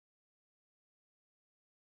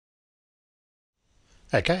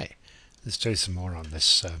Okay, let's do some more on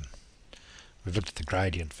this. We've looked at the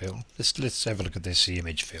gradient fill. Let's have a look at this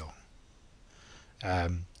image fill.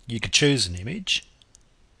 You could choose an image.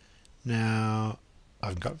 Now, I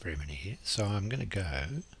haven't got very many here, so I'm going to go.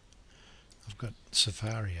 I've got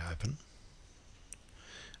Safari open,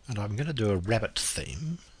 and I'm going to do a rabbit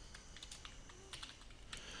theme.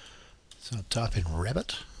 So I'll type in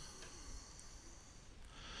rabbit,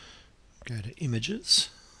 go to images,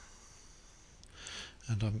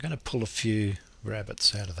 and I'm going to pull a few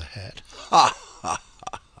rabbits out of the hat. Oh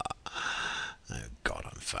God,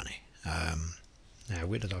 I'm funny. Now,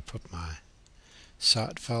 where did I put my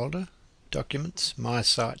site folder? Documents, my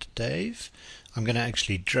site Dave. I'm going to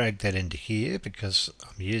actually drag that into here because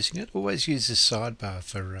I'm using it. Always use this sidebar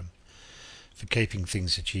for keeping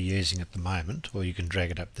things that you're using at the moment, or you can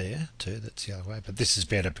drag it up there too. That's the other way. But this is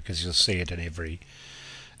better because you'll see it in every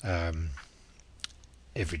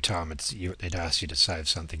time it asks you to save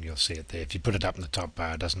something. You'll see it there. If you put it up in the top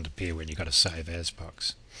bar, it doesn't appear when you've got a save as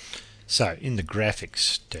box. So in the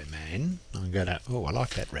graphics domain, I'm going to, oh, I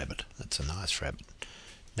like that rabbit. That's a nice rabbit.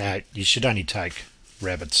 Now, you should only take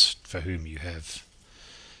rabbits for whom you have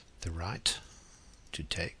the right to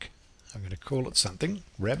take. I'm going to call it something,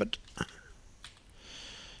 rabbit.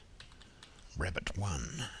 Rabbit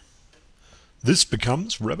 1. This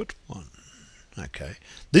becomes rabbit 1. Okay,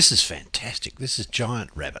 this is fantastic. This is giant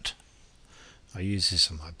rabbit. I use this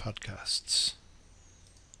on my podcasts.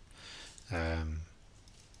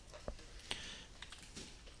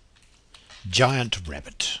 Giant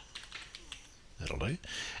rabbit. That'll do.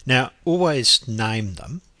 Now, always name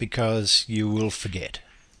them because you will forget.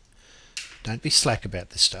 Don't be slack about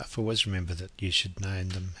this stuff. Always remember that you should name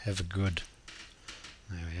them. Have a good...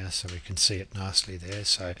 There we are, so we can see it nicely there.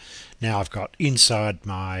 So now I've got inside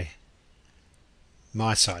my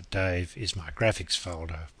site Dave is my graphics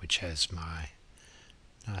folder, which has my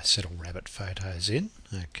nice little rabbit photos in.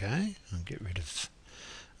 Okay, I'll get rid of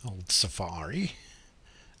old Safari.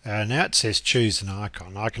 Now it says choose an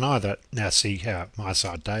icon. I can either now see how my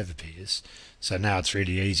site Dave appears, so now it's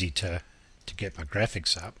really easy to get my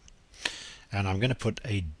graphics up, and I'm going to put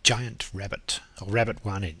a giant rabbit, or rabbit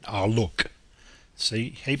 1 in. Oh look, see,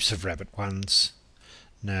 heaps of rabbit 1s.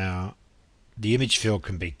 Now the image fill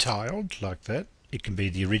can be tiled like that. It can be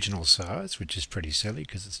the original size, which is pretty silly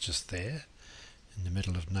because it's just there in the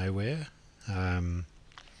middle of nowhere.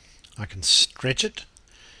 I can stretch it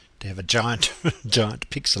to have a giant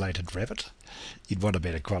pixelated rabbit. You'd want a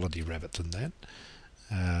better quality rabbit than that.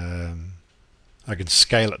 I can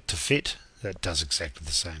scale it to fit. That does exactly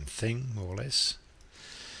the same thing, more or less.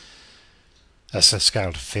 So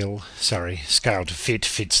scale to fill, sorry, scale to fit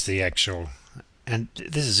fits the actual. And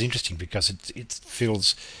this is interesting because it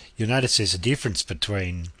fills. You'll notice there's a difference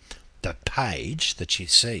between the page that you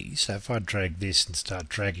see. So if I drag this and start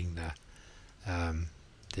dragging the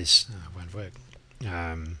this, it won't work. If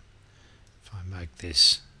I make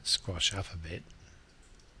this squash up a bit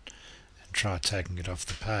and try taking it off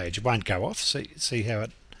the page, it won't go off. See how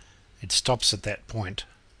it stops at that point.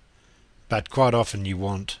 But quite often you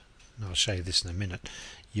want, and I'll show you this in a minute,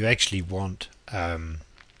 you actually want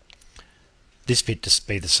this bit to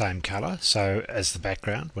be the same colour so as the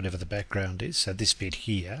background, whatever the background is. So this bit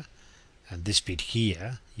here and this bit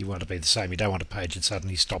here, you want to be the same. You don't want a page that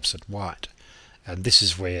suddenly stops at white. And this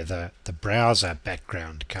is where the browser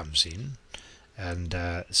background comes in. And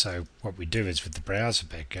so what we do is with the browser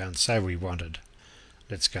background, say we wanted,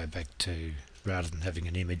 let's go back to, rather than having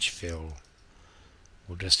an image fill,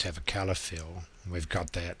 we'll just have a colour fill. And we've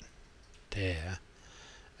got that there.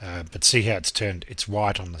 But see how it's turned, it's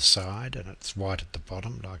white on the side and it's white at the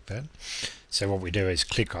bottom like that. So what we do is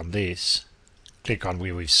click on this, click on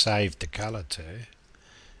where we've saved the colour to,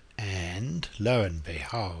 and lo and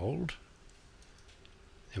behold,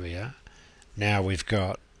 there we are. Now we've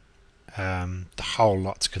got the whole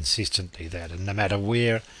lot's consistently that, and no matter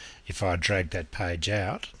where, if I drag that page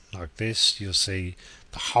out like this, you'll see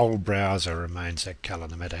the whole browser remains that colour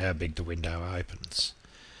no matter how big the window opens.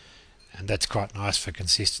 And that's quite nice for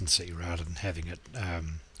consistency rather than having it,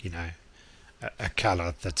 you know, a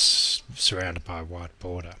colour that's surrounded by a white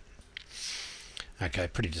border. Okay,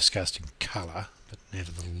 pretty disgusting colour, but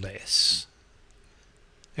nevertheless.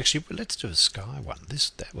 Actually, well, let's do a sky one.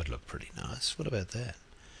 That would look pretty nice. What about that?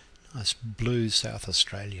 Nice blue South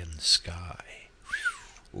Australian sky.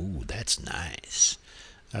 Ooh, that's nice.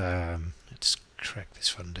 Let's crack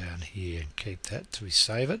this one down here and keep that till we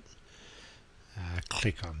save it.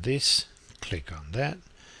 Click on this, click on that.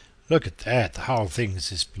 Look at that, the whole thing is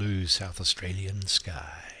this blue South Australian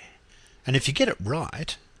sky. And if you get it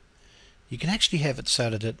right, you can actually have it so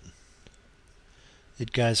that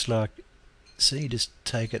it goes like See, just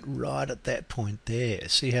take it right at that point there.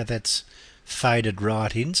 See how that's faded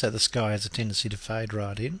right in, so the sky has a tendency to fade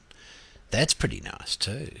right in. That's pretty nice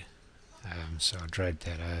too. So I'll drag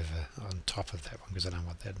that over on top of that one because I don't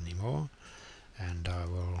want that anymore, and I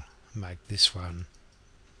will make this one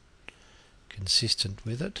consistent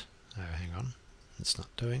with it. Oh, hang on, it's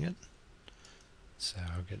not doing it. So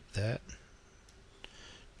I'll get that,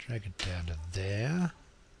 drag it down to there,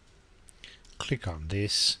 click on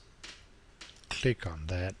this, click on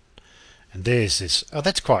that, and there's this. Oh,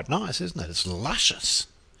 that's quite nice, isn't it? It's luscious,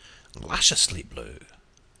 lusciously blue.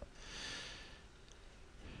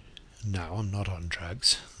 No, I'm not on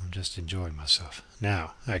drugs. I'm just enjoying myself.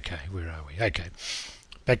 Now, okay, where are we? Okay,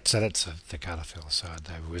 back. So that's the colour fill side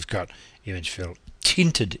there. We've got image fill.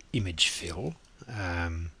 Tinted image fill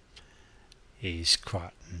is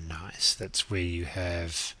quite nice. That's where you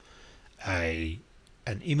have an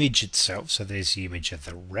image itself. So there's the image of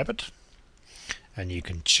the rabbit, and you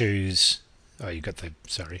can choose. Oh, you got the.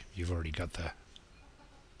 Sorry, you've already got the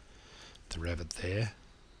rabbit there,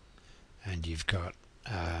 and you've got.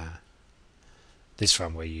 This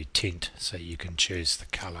one where you tint, so you can choose the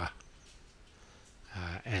colour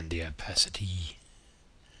and the opacity,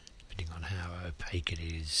 depending on how opaque it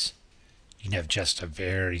is. You can have just a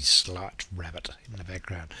very slight rabbit in the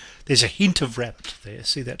background. There's a hint of rabbit there.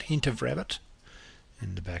 See that hint of rabbit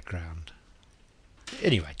in the background?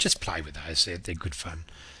 Anyway, just play with those. They're good fun.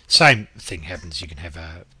 Same thing happens. You can have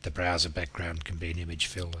the browser background can be an image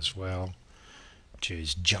fill as well.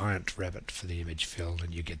 Choose giant rabbit for the image fill,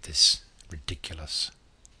 and you get this ridiculous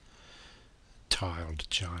tiled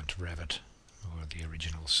giant rabbit, or the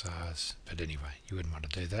original size. But anyway, you wouldn't want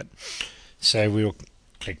to do that. So we'll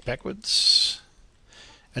click backwards,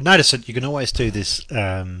 and notice that you can always do this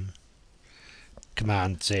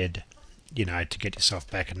Command Z, you know, to get yourself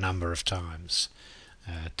back a number of times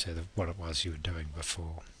to what it was you were doing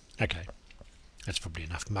before. Okay, that's probably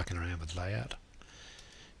enough mucking around with layout.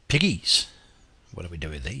 Piggies. What do we do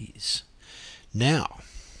with these? Now,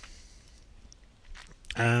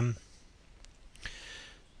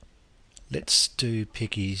 let's do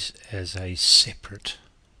piggies as a separate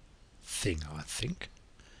thing, I think.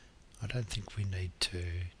 I don't think we need to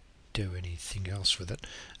do anything else with it.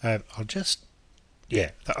 I'll just,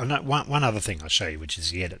 yeah, one other thing I'll show you, which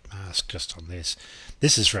is the edit mask just on this.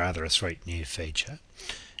 This is rather a sweet new feature.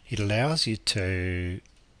 It allows you to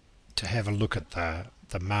have a look at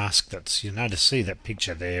the mask that's, you notice, see that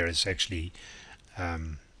picture there is actually,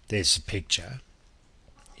 there's the picture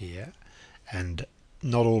here, and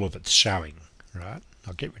not all of it's showing, right?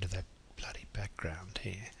 I'll get rid of that bloody background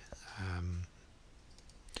here.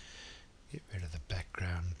 Get rid of the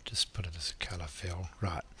background, just put it as a colour fill.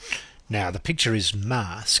 Right, now the picture is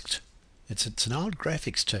masked. It's an old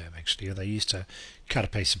graphics term actually. They used to cut a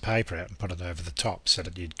piece of paper out and put it over the top so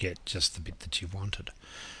that you'd get just the bit that you wanted.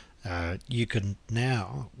 You can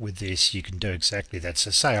now, with this, you can do exactly that. So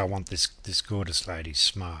say I want this gorgeous lady's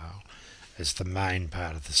smile as the main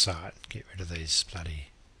part of the site. Get rid of these bloody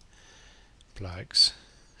blokes,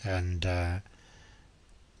 and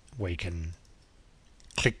we can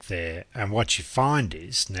click there, and what you find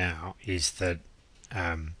is that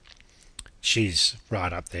she's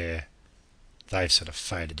right up there. They've sort of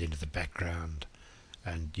faded into the background,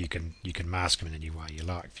 and you can mask them in any way you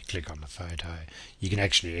like. If you click on the photo, you can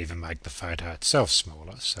actually even make the photo itself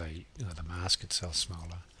smaller, so the mask itself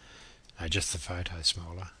smaller, just the photo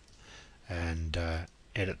smaller, and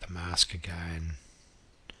edit the mask again.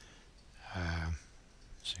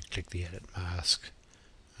 So click the edit mask,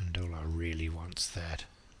 and all I really want's that.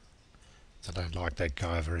 I don't like that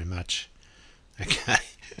guy very much. Okay,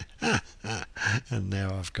 and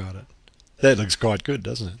now I've got it. That looks quite good,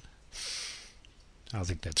 doesn't it? I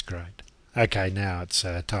think that's great. Okay, now it's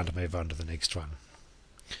time to move on to the next one.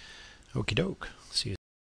 Okie doke.